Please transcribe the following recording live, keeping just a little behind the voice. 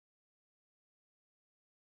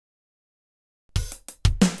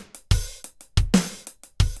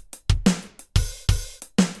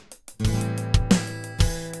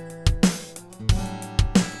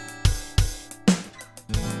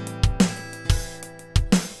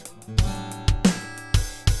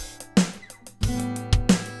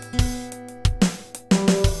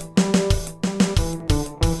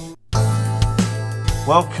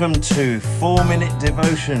Welcome to 4-Minute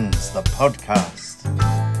Devotions, the podcast.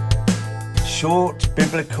 Short,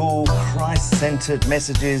 biblical, Christ-centered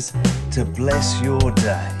messages to bless your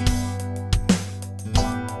day.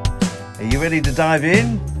 Are you ready to dive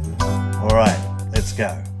in? All right, let's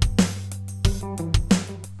go.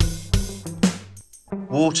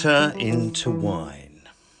 Water into wine.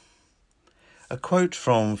 A quote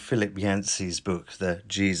from Philip Yancey's book, The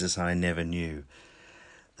Jesus I Never Knew.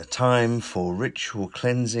 The time for ritual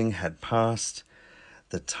cleansing had passed.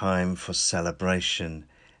 The time for celebration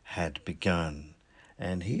had begun.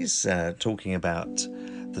 And he's talking about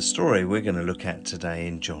the story we're going to look at today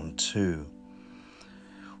in John 2.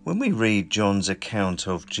 When we read John's account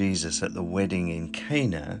of Jesus at the wedding in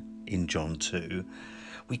Cana in John 2,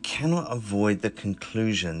 we cannot avoid the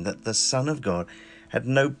conclusion that the Son of God had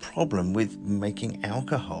no problem with making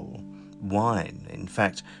alcohol, wine, in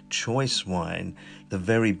fact, choice wine, the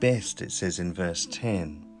very best, it says in verse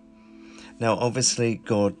 10. Now, obviously,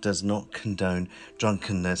 God does not condone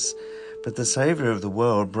drunkenness, but the Saviour of the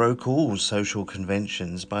world broke all social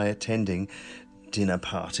conventions by attending dinner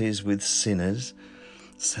parties with sinners.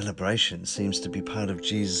 Celebration seems to be part of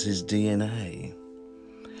Jesus' DNA.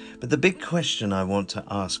 But the big question I want to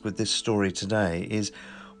ask with this story today is,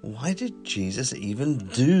 why did Jesus even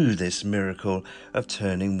do this miracle of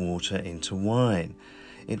turning water into wine?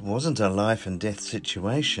 It wasn't a life and death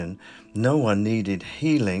situation. No one needed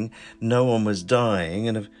healing. No one was dying.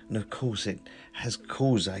 And of course it has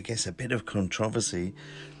caused, I guess, a bit of controversy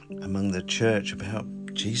among the church about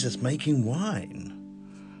Jesus making wine.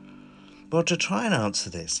 Well, to try and answer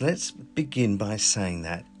this, let's begin by saying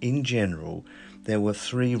that, in general, there were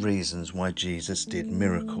 3 reasons why Jesus did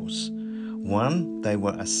miracles. 1, they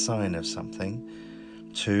were a sign of something.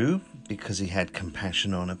 2, because he had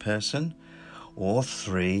compassion on a person. Or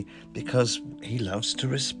 3, because he loves to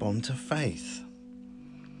respond to faith.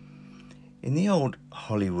 In the old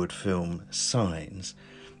Hollywood film Signs,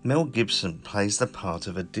 Mel Gibson plays the part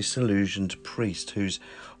of a disillusioned priest whose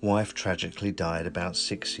wife tragically died about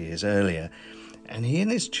 6 years earlier, and he and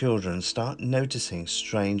his children start noticing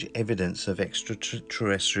strange evidence of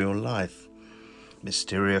extraterrestrial life.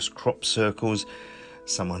 Mysterious crop circles,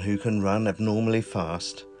 someone who can run abnormally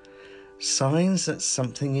fast, signs that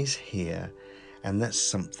something is here and that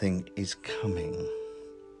something is coming.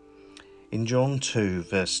 In John 2,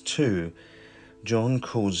 verse 2, John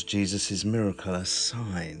calls Jesus' miracle a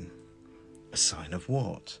sign. A sign of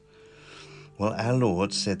what? Well, our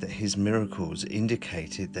Lord said that his miracles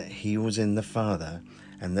indicated that he was in the Father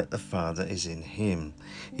and that the Father is in him.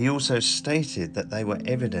 He also stated that they were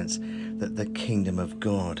evidence that the kingdom of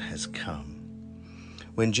God has come.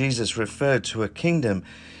 When Jesus referred to a kingdom,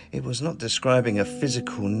 it was not describing a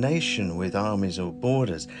physical nation with armies or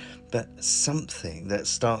borders, but something that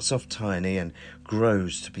starts off tiny and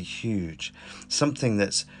grows to be huge. Something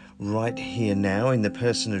that's right here now in the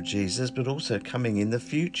person of Jesus, but also coming in the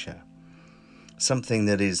future. Something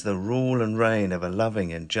that is the rule and reign of a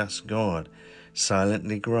loving and just God,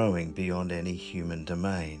 silently growing beyond any human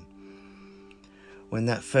domain. When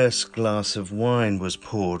that first glass of wine was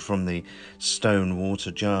poured from the stone water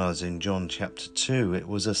jars in John chapter 2, it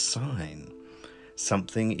was a sign.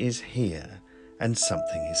 Something is here and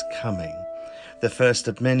something is coming. The first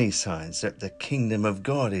of many signs that the kingdom of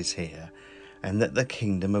God is here and that the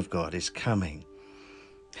kingdom of God is coming.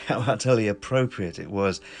 How utterly appropriate it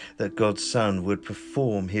was that God's Son would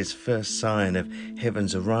perform his first sign of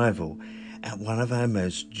heaven's arrival at one of our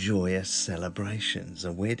most joyous celebrations,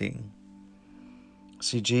 a wedding.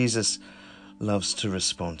 See, Jesus loves to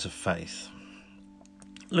respond to faith.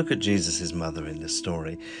 Look at Jesus' mother in this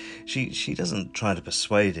story. She doesn't try to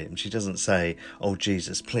persuade him. She doesn't say, "Oh,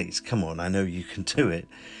 Jesus, please, come on, I know you can do it."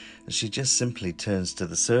 And she just simply turns to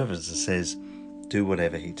the servants and says, "Do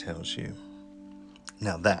whatever he tells you."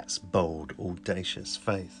 Now that's bold, audacious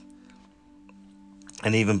faith.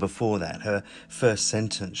 And even before that, her first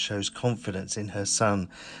sentence shows confidence in her Son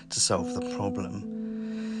to solve the problem.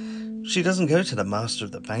 She doesn't go to the master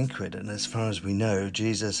of the banquet, and as far as we know,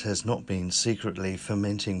 Jesus has not been secretly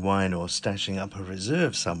fermenting wine or stashing up a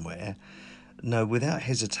reserve somewhere. No, without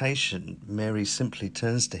hesitation, Mary simply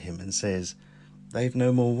turns to him and says, "They've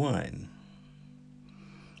no more wine."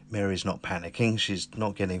 Mary's not panicking, she's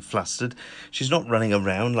not getting flustered, she's not running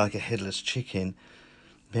around like a headless chicken.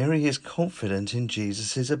 Mary is confident in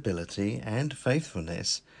Jesus' ability and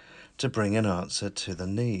faithfulness to bring an answer to the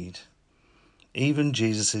need. Even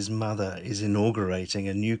Jesus' mother is inaugurating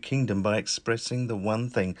a new kingdom by expressing the one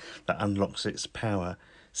thing that unlocks its power: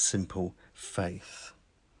 simple faith.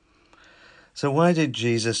 So why did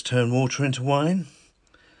Jesus turn water into wine?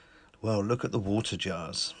 Well, look at the water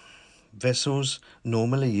jars. vessels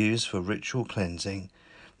normally used for ritual cleansing,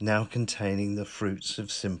 now containing the fruits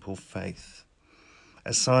of simple faith.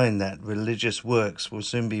 A sign that religious works will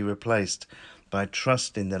soon be replaced by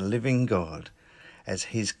trust in the living God as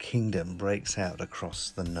his kingdom breaks out across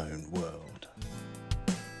the known world.